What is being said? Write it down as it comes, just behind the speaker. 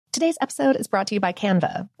Today's episode is brought to you by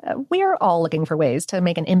Canva. We're all looking for ways to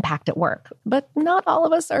make an impact at work, but not all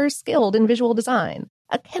of us are skilled in visual design.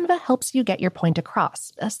 Canva helps you get your point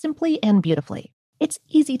across, simply and beautifully. It's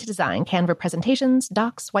easy to design Canva presentations,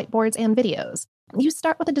 docs, whiteboards, and videos. You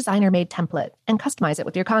start with a designer-made template and customize it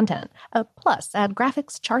with your content. Plus, add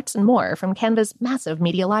graphics, charts, and more from Canva's massive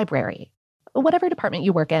media library. Whatever department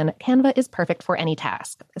you work in, Canva is perfect for any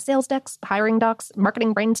task. Sales decks, hiring docs,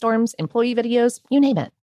 marketing brainstorms, employee videos, you name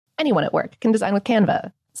it. Anyone at work can design with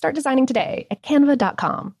Canva. Start designing today at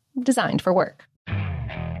canva.com. Designed for work.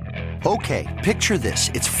 Okay, picture this.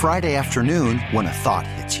 It's Friday afternoon when a thought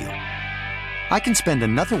hits you. I can spend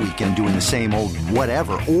another weekend doing the same old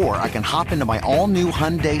whatever, or I can hop into my all-new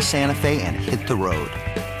Hyundai Santa Fe and hit the road.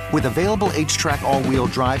 With available H-Track all-wheel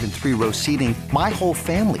drive and 3-row seating, my whole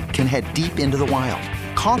family can head deep into the wild.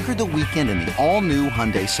 Conquer the weekend in the all-new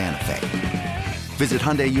Hyundai Santa Fe. Visit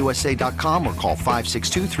HyundaiUSA.com or call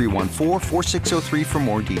 562-314-4603 for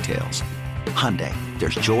more details. Hyundai,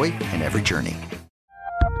 there's joy in every journey.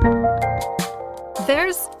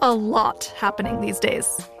 There's a lot happening these days,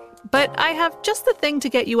 but I have just the thing to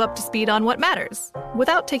get you up to speed on what matters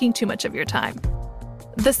without taking too much of your time.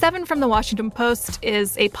 The 7 from the Washington Post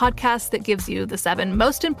is a podcast that gives you the 7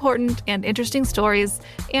 most important and interesting stories,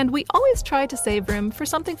 and we always try to save room for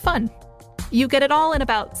something fun. You get it all in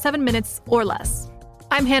about 7 minutes or less.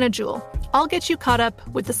 I'm Hannah Jewell. I'll get you caught up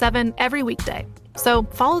with the 7 every weekday. So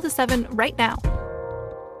follow the 7 right now.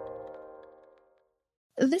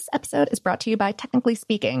 This episode is brought to you by Technically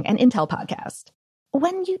Speaking, an Intel podcast.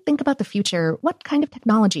 When you think about the future, what kind of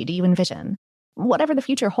technology do you envision? Whatever the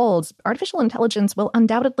future holds, artificial intelligence will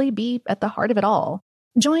undoubtedly be at the heart of it all.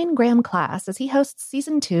 Join Graham Class as he hosts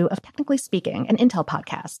Season 2 of Technically Speaking, an Intel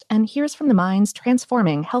podcast, and hears from the minds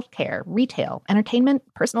transforming healthcare, retail, entertainment,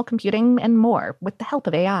 personal computing, and more with the help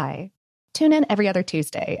of AI. Tune in every other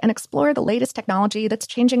Tuesday and explore the latest technology that's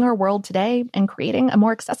changing our world today and creating a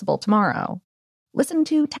more accessible tomorrow. Listen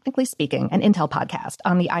to Technically Speaking, an Intel podcast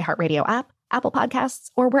on the iHeartRadio app, Apple Podcasts,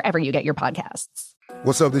 or wherever you get your podcasts.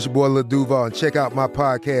 What's up, this your boy Lil Duval, and check out my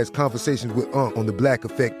podcast, Conversations with Unc, on the Black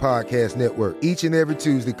Effect Podcast Network. Each and every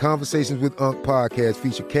Tuesday, Conversations with Unc podcast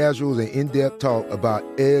feature casuals and in-depth talk about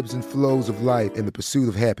ebbs and flows of life and the pursuit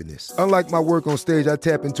of happiness. Unlike my work on stage, I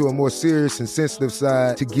tap into a more serious and sensitive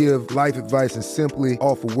side to give life advice and simply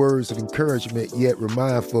offer words of encouragement, yet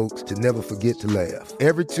remind folks to never forget to laugh.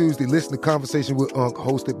 Every Tuesday, listen to Conversations with Unc,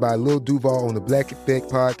 hosted by Lil Duval on the Black Effect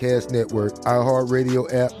Podcast Network,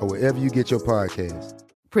 iHeartRadio app, or wherever you get your podcasts.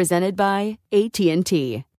 Presented by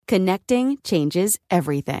AT&T. Connecting changes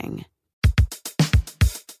everything.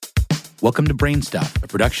 Welcome to Brainstuff, a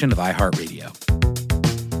production of iHeartRadio.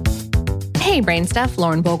 Hey, Brainstuff,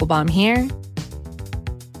 Lauren Vogelbaum here.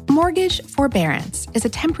 Mortgage forbearance is a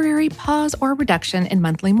temporary pause or reduction in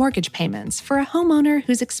monthly mortgage payments for a homeowner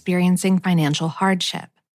who's experiencing financial hardship.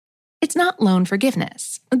 It's not loan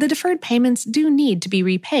forgiveness. The deferred payments do need to be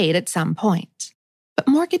repaid at some point. But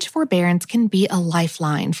mortgage forbearance can be a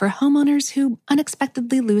lifeline for homeowners who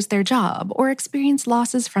unexpectedly lose their job or experience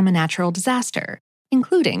losses from a natural disaster,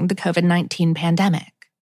 including the COVID-19 pandemic.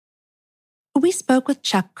 We spoke with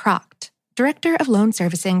Chuck Crocht, Director of Loan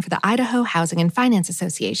Servicing for the Idaho Housing and Finance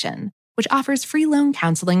Association, which offers free loan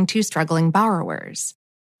counseling to struggling borrowers.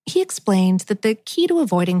 He explained that the key to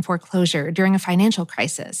avoiding foreclosure during a financial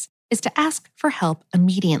crisis is to ask for help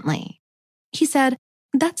immediately. He said,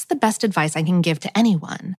 "That's the best advice I can give to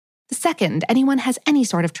anyone. The second anyone has any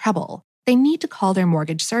sort of trouble, they need to call their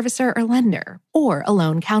mortgage servicer or lender, or a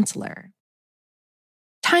loan counselor."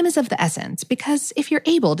 Time is of the essence because if you're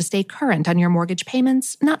able to stay current on your mortgage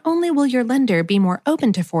payments, not only will your lender be more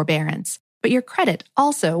open to forbearance, but your credit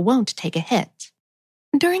also won't take a hit.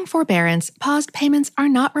 During forbearance, paused payments are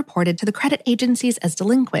not reported to the credit agencies as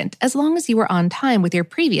delinquent as long as you were on time with your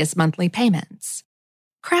previous monthly payments.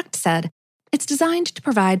 Crocht said, "It's designed to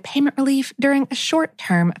provide payment relief during a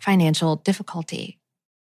short-term financial difficulty."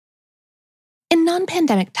 In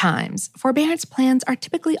non-pandemic times, forbearance plans are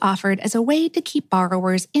typically offered as a way to keep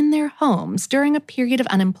borrowers in their homes during a period of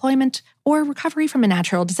unemployment or recovery from a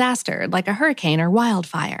natural disaster like a hurricane or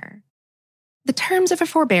wildfire. The terms of a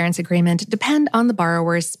forbearance agreement depend on the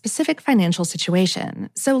borrower's specific financial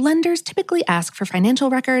situation, so lenders typically ask for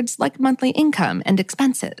financial records like monthly income and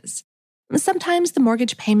expenses. Sometimes the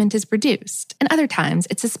mortgage payment is reduced, and other times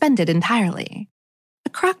it's suspended entirely.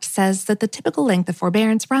 Crocht says that the typical length of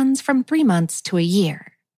forbearance runs from 3 months to a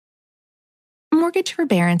year. Mortgage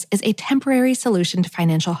forbearance is a temporary solution to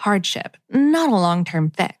financial hardship, not a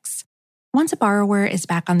long-term fix. Once a borrower is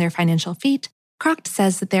back on their financial feet, Crocht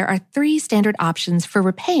says that there are 3 standard options for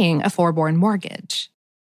repaying a forborne mortgage.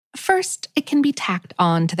 First, it can be tacked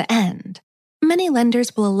on to the end. Many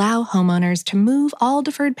lenders will allow homeowners to move all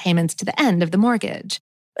deferred payments to the end of the mortgage.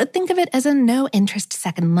 But think of it as a no-interest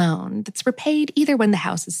second loan that's repaid either when the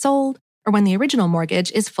house is sold or when the original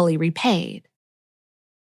mortgage is fully repaid.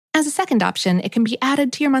 As a second option, it can be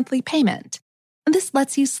added to your monthly payment. This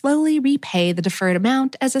lets you slowly repay the deferred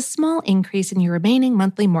amount as a small increase in your remaining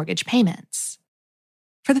monthly mortgage payments.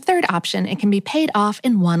 For the third option, it can be paid off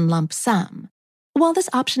in one lump sum. While this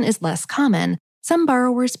option is less common, some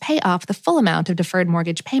borrowers pay off the full amount of deferred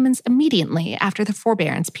mortgage payments immediately after the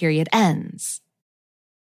forbearance period ends.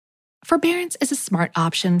 Forbearance is a smart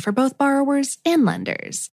option for both borrowers and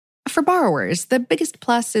lenders. For borrowers, the biggest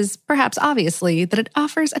plus is perhaps obviously that it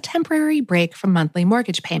offers a temporary break from monthly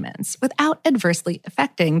mortgage payments without adversely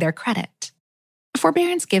affecting their credit.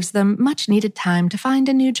 Forbearance gives them much-needed time to find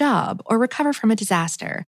a new job or recover from a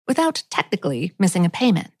disaster without technically missing a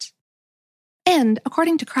payment. And,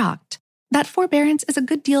 according to Crocked, that forbearance is a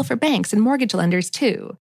good deal for banks and mortgage lenders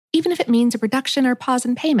too, even if it means a reduction or pause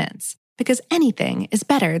in payments, because anything is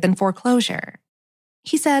better than foreclosure.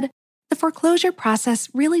 He said, "The foreclosure process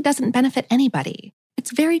really doesn't benefit anybody.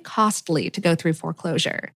 It's very costly to go through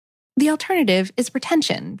foreclosure. The alternative is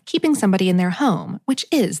retention, keeping somebody in their home, which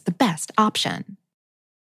is the best option."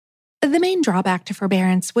 The main drawback to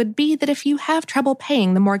forbearance would be that if you have trouble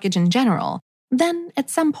paying the mortgage in general, then at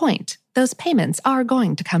some point, those payments are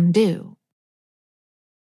going to come due.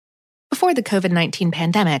 Before the COVID-19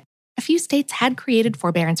 pandemic, a few states had created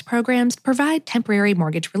forbearance programs to provide temporary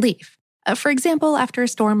mortgage relief. For example, after a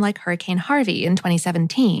storm like Hurricane Harvey in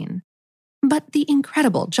 2017. But the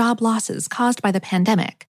incredible job losses caused by the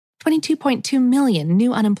pandemic, 22.2 million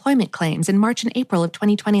new unemployment claims in March and April of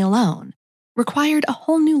 2020 alone, required a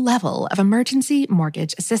whole new level of emergency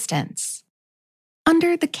mortgage assistance.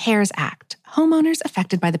 Under the CARES Act, homeowners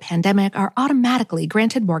affected by the pandemic are automatically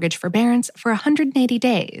granted mortgage forbearance for 180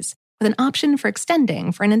 days, with an option for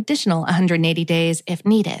extending for an additional 180 days if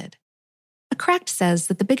needed. Cracked says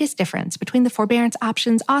that the biggest difference between the forbearance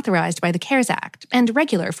options authorized by the CARES Act and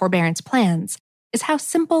regular forbearance plans is how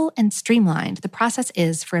simple and streamlined the process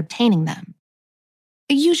is for obtaining them.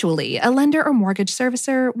 Usually, a lender or mortgage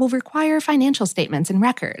servicer will require financial statements and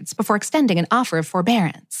records before extending an offer of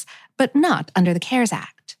forbearance, but not under the CARES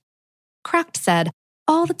Act. Cracked said,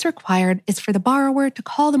 all that's required is for the borrower to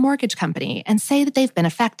call the mortgage company and say that they've been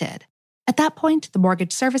affected. At that point, the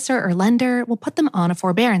mortgage servicer or lender will put them on a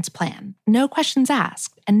forbearance plan, no questions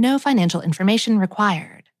asked, and no financial information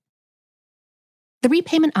required. The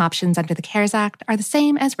repayment options under the CARES Act are the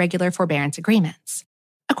same as regular forbearance agreements.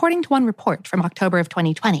 According to one report from October of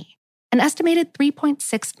 2020, an estimated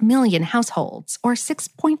 3.6 million households, or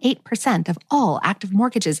 6.8% of all active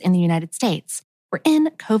mortgages in the United States, were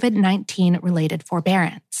in COVID-19-related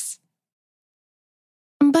forbearance.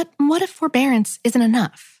 But what if forbearance isn't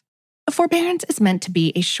enough? Forbearance is meant to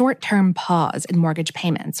be a short-term pause in mortgage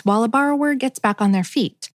payments while a borrower gets back on their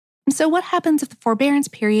feet. So what happens if the forbearance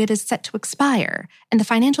period is set to expire and the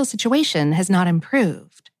financial situation has not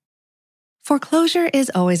improved? Foreclosure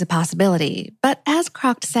is always a possibility, but as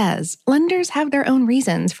Crocked says, lenders have their own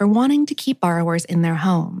reasons for wanting to keep borrowers in their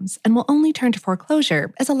homes and will only turn to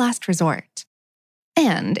foreclosure as a last resort.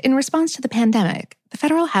 And in response to the pandemic, the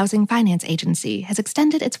Federal Housing Finance Agency has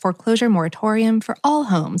extended its foreclosure moratorium for all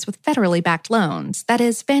homes with federally backed loans, that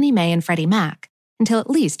is Fannie Mae and Freddie Mac, until at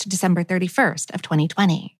least December 31st of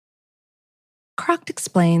 2020. Crocked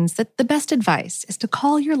explains that the best advice is to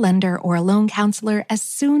call your lender or a loan counselor as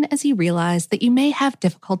soon as you realize that you may have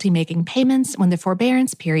difficulty making payments when the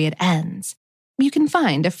forbearance period ends. You can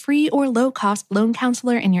find a free or low-cost loan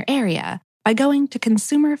counselor in your area by going to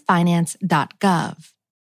consumerfinance.gov.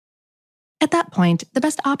 At that point, the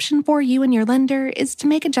best option for you and your lender is to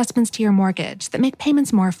make adjustments to your mortgage that make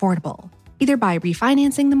payments more affordable, either by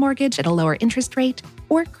refinancing the mortgage at a lower interest rate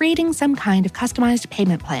or creating some kind of customized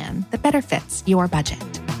payment plan that better fits your budget.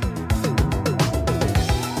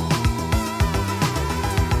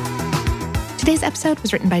 Today's episode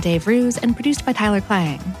was written by Dave Ruse and produced by Tyler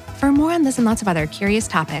Klang. For more on this and lots of other curious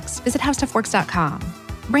topics, visit howstuffworks.com.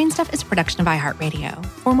 Brainstuff is a production of iHeartRadio.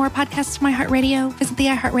 For more podcasts from iHeartRadio, visit the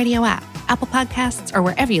iHeartRadio app, Apple Podcasts, or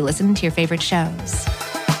wherever you listen to your favorite shows.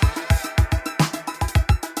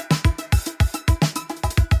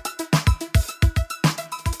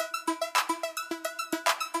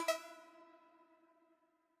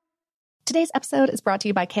 Today's episode is brought to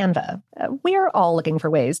you by Canva. We're all looking for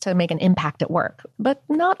ways to make an impact at work, but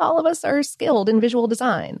not all of us are skilled in visual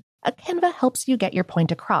design. Canva helps you get your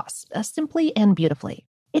point across, simply and beautifully.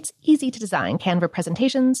 It's easy to design Canva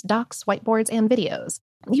presentations, docs, whiteboards, and videos.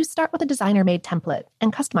 You start with a designer-made template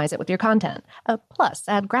and customize it with your content. Plus,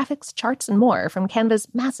 add graphics, charts, and more from Canva's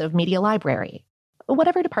massive media library.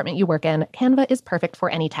 Whatever department you work in, Canva is perfect for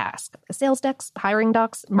any task. Sales decks, hiring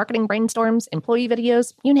docs, marketing brainstorms, employee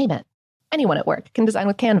videos, you name it. Anyone at work can design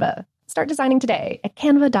with Canva. Start designing today at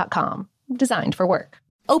canva.com. Designed for work.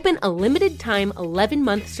 Open a limited-time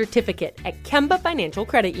 11-month certificate at Kemba Financial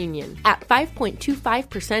Credit Union. At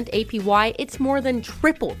 5.25% APY, it's more than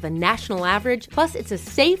triple the national average, plus it's a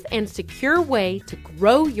safe and secure way to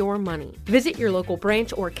grow your money. Visit your local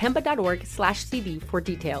branch or kemba.org/CD for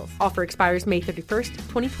details. Offer expires May 31st,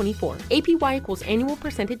 2024. APY equals annual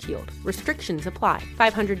percentage yield. Restrictions apply.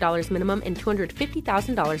 $500 minimum and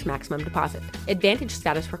 $250,000 maximum deposit. Advantage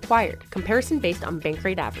status required. Comparison based on bank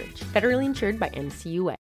rate average. Federally insured by NCUA.